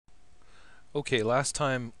Okay, last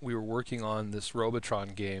time we were working on this Robotron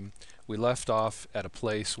game, we left off at a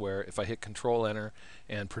place where if I hit Control Enter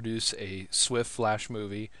and produce a swift flash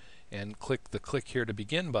movie and click the click here to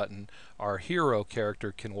begin button, our hero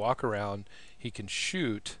character can walk around, he can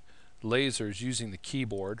shoot lasers using the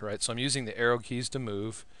keyboard, right? So I'm using the arrow keys to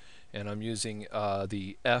move, and I'm using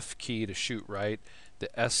the F key to shoot right,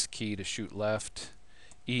 the S key to shoot left,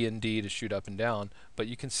 E and D to shoot up and down, but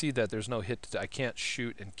you can see that there's no hit. I can't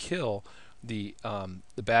shoot and kill the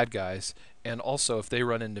bad guys, and also if they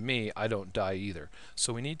run into me, I don't die either.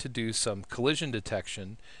 So we need to do some collision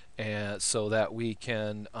detection, and so that we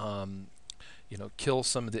can kill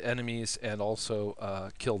some of the enemies and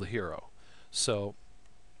also kill the hero. So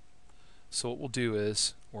what we'll do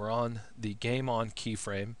is we're on the Game On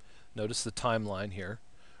keyframe. Notice the timeline here.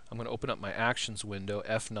 I'm going to open up my actions window,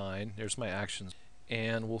 F9. There's my actions,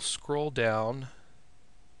 and we'll scroll down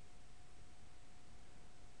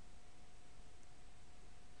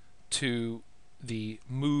to the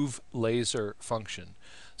move laser function.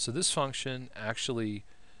 So this function actually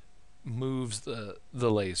moves the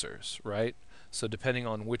lasers, right? So depending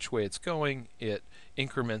on which way it's going, it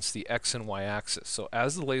increments the X and Y axis. So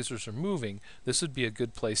as the lasers are moving, this would be a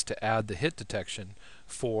good place to add the hit detection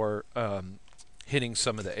for hitting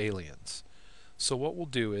some of the aliens. So what we'll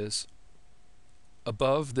do is,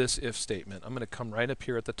 above this if statement, I'm going to come right up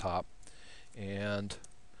here at the top, and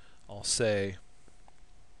I'll say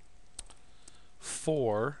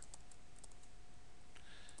for,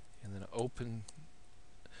 and then open.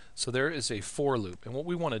 So there is a for loop, and what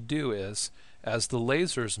we want to do is, as the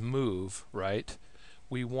lasers move, right,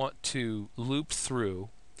 we want to loop through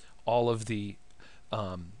all of the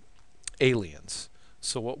aliens.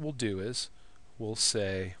 So what we'll do is we'll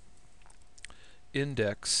say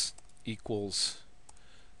index equals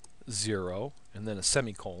 0 and then a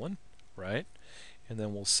semicolon, right? And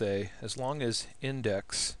then we'll say as long as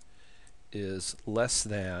index is less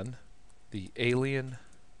than the alien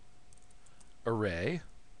array,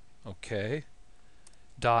 okay,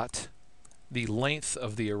 dot the length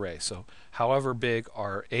of the array. So however big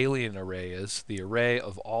our alien array is, the array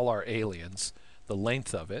of all our aliens, the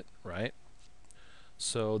length of it, right?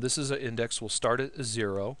 So this is an index. We'll start at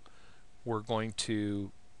 0. We're going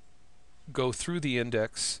to go through the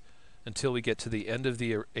index until we get to the end of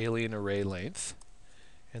the alien array length.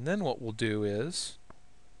 And then what we'll do is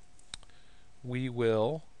we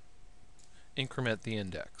will increment the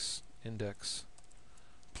index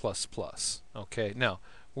plus plus. Okay, now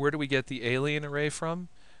where do we get the alien array from?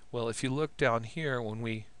 Well, if you look down here, when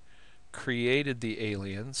we created the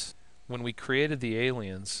aliens, we created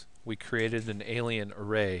an alien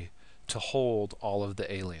array to hold all of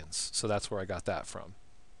the aliens. So that's where I got that from.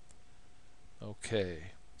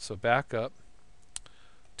 Okay, so back up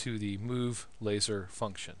to the move laser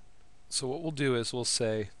function. So what we'll do is we'll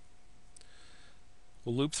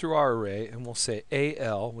loop through our array, and we'll say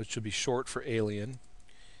AL, which will be short for alien,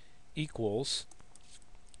 equals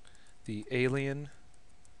the alien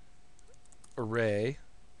array.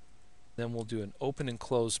 Then we'll do an open and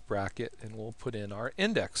close bracket, and we'll put in our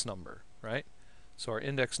index number, right? So our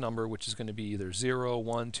index number, which is going to be either 0,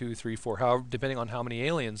 1, 2, 3, 4, however, depending on how many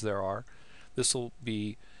aliens there are, this will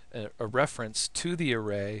be a reference to the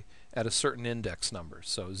array at a certain index number.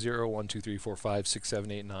 So 0, 1, 2, 3, 4, 5, 6,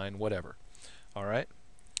 7, 8, 9, whatever. All right?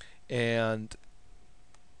 And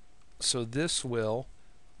so this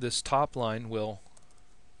top line will,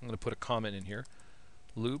 I'm going to put a comment in here,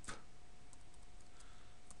 loop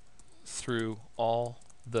through all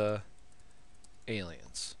the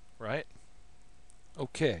aliens, right?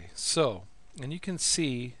 Okay, so, and you can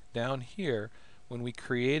see down here, when we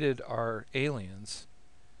created our aliens,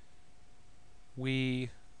 we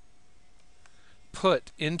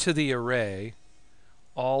put into the array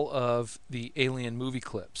all of the alien movie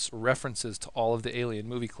clips, references to all of the alien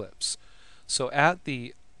movie clips. So at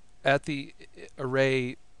the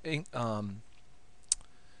array,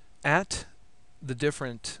 at the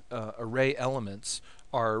different array elements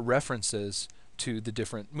are references to the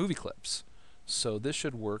different movie clips. So this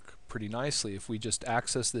should work pretty nicely if we just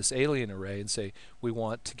access this alien array and say we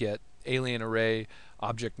want to get alien array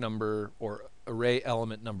object number or array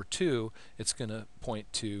element number 2, it's going to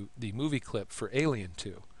point to the movie clip for Alien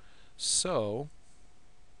 2. So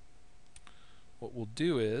what we'll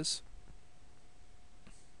do is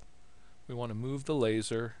we want to move the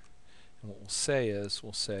laser, and what we'll say is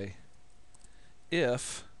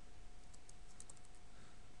if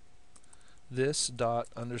this dot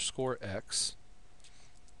underscore x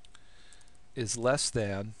is less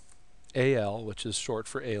than AL, which is short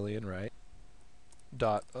for alien, right,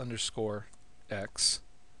 dot underscore x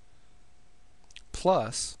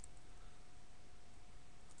plus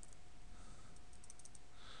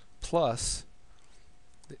plus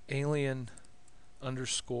the alien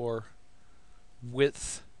underscore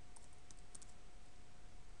width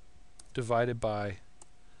divided by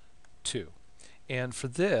 2. And for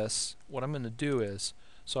this, what I'm going to do is,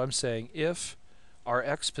 so I'm saying if our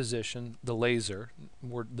x position, the laser,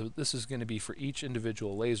 this is going to be for each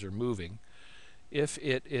individual laser moving, if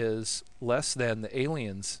it is less than the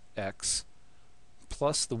alien's x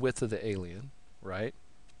plus the width of the alien, right?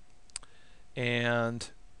 And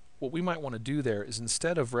what we might want to do there is,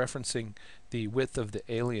 instead of referencing the width of the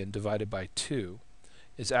alien divided by 2,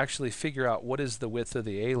 is actually figure out what is the width of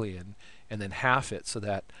the alien and then half it, so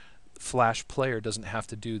that Flash Player doesn't have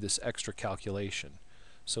to do this extra calculation.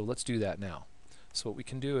 So let's do that now. So what we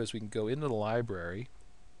can do is we can go into the library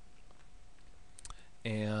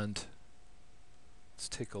and let's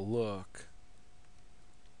take a look.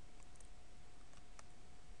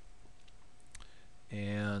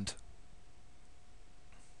 And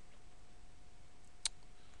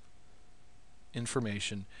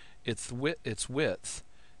information, its width,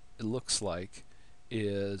 it looks like,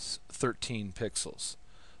 is 13 pixels.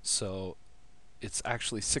 So it's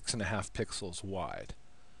actually 6.5 pixels wide.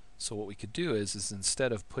 So what we could do is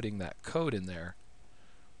instead of putting that code in there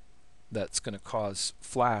that's going to cause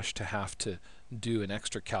Flash to have to do an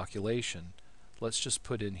extra calculation, let's just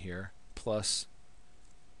put in here plus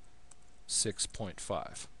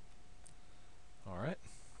 6.5. Alright.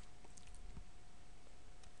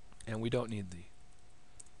 And we don't need the...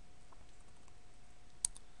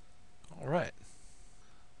 Alright.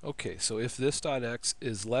 Okay, so if this dot x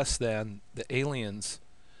is less than the alien's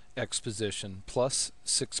x position plus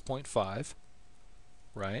 6.5,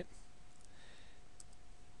 right?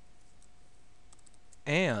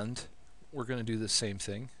 And we're going to do the same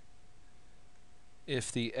thing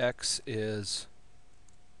if the x is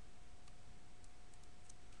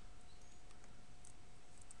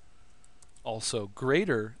also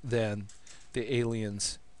greater than the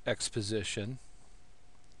alien's x position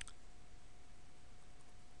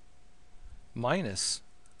minus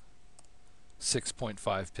 6.5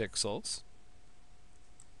 pixels.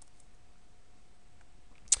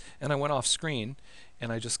 And I went off screen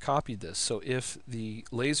and I just copied this. So if the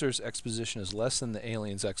laser's x position is less than the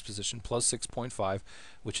alien's x position plus 6.5,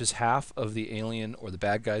 which is half of the alien or the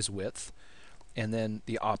bad guy's width, and then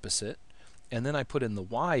the opposite, and then I put in the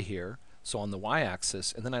y here, so on the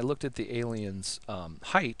y-axis, and then I looked at the alien's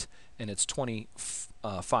height, and it's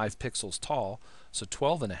 25 pixels tall, so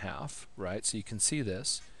 12.5, right? So you can see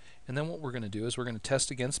this. And then what we're going to do is we're going to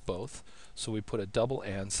test against both. So we put a double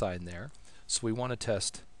and sign there. So we want to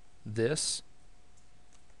test this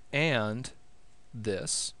and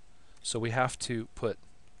this. So we have to put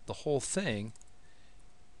the whole thing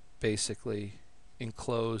basically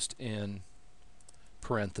enclosed in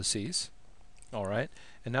parentheses. All right.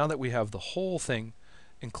 And now that we have the whole thing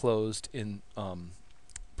enclosed in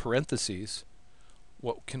parentheses,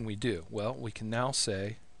 what can we do? Well, we can now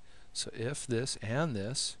say, so if this and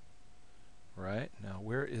this, right? Now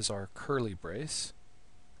where is our curly brace?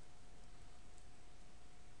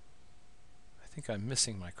 I think I'm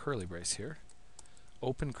missing my curly brace here.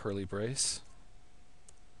 Open curly brace.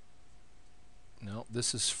 No,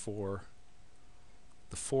 this is for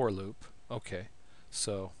the for loop. Okay,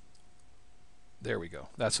 so there we go.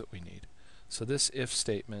 That's what we need. So this if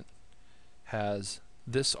statement has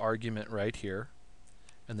this argument right here,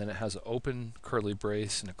 and then it has an open curly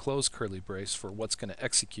brace and a closed curly brace for what's going to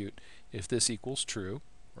execute if this equals true,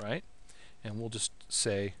 right? And we'll just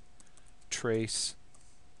say trace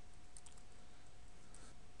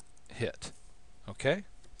hit, okay?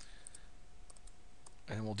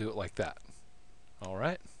 And we'll do it like that. All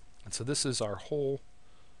right? And so this is our whole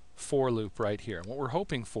for loop right here. And what we're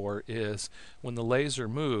hoping for is when the laser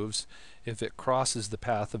moves, if it crosses the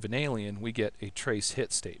path of an alien, we get a trace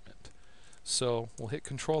hit statement. So we'll hit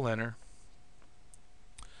Control Enter,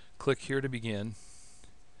 click here to begin,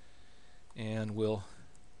 and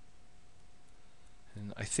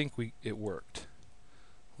I think it worked.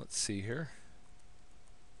 Let's see here.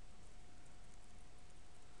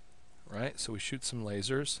 Right, so we shoot some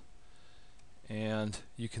lasers and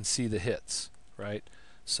you can see the hits, right?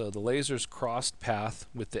 So the lasers crossed path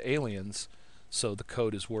with the aliens, so the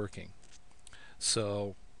code is working.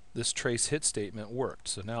 So this trace hit statement worked.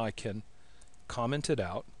 So now I can comment it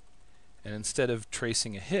out, and instead of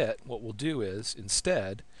tracing a hit, what we'll do is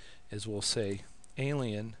we'll say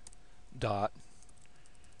alien dot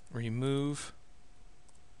remove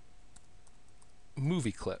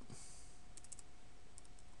movie clip.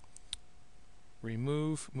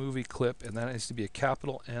 Remove movie clip, and that needs to be a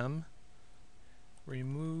capital M.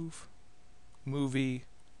 Remove movie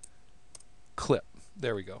clip.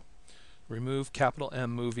 There we go. remove capital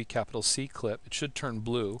M movie, capital C clip. It should turn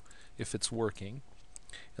blue if it's working.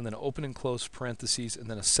 And then open and close parentheses and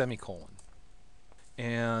then a semicolon.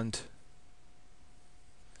 And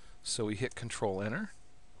so we hit Control Enter.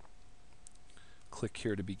 Click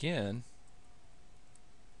here to begin.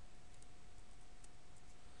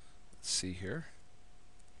 Let's see here.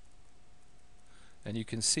 And you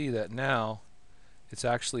can see that now it's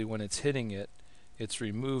actually, when it's hitting it, it's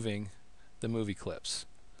removing the movie clips.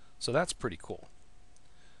 So that's pretty cool.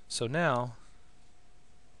 So now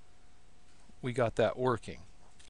we got that working.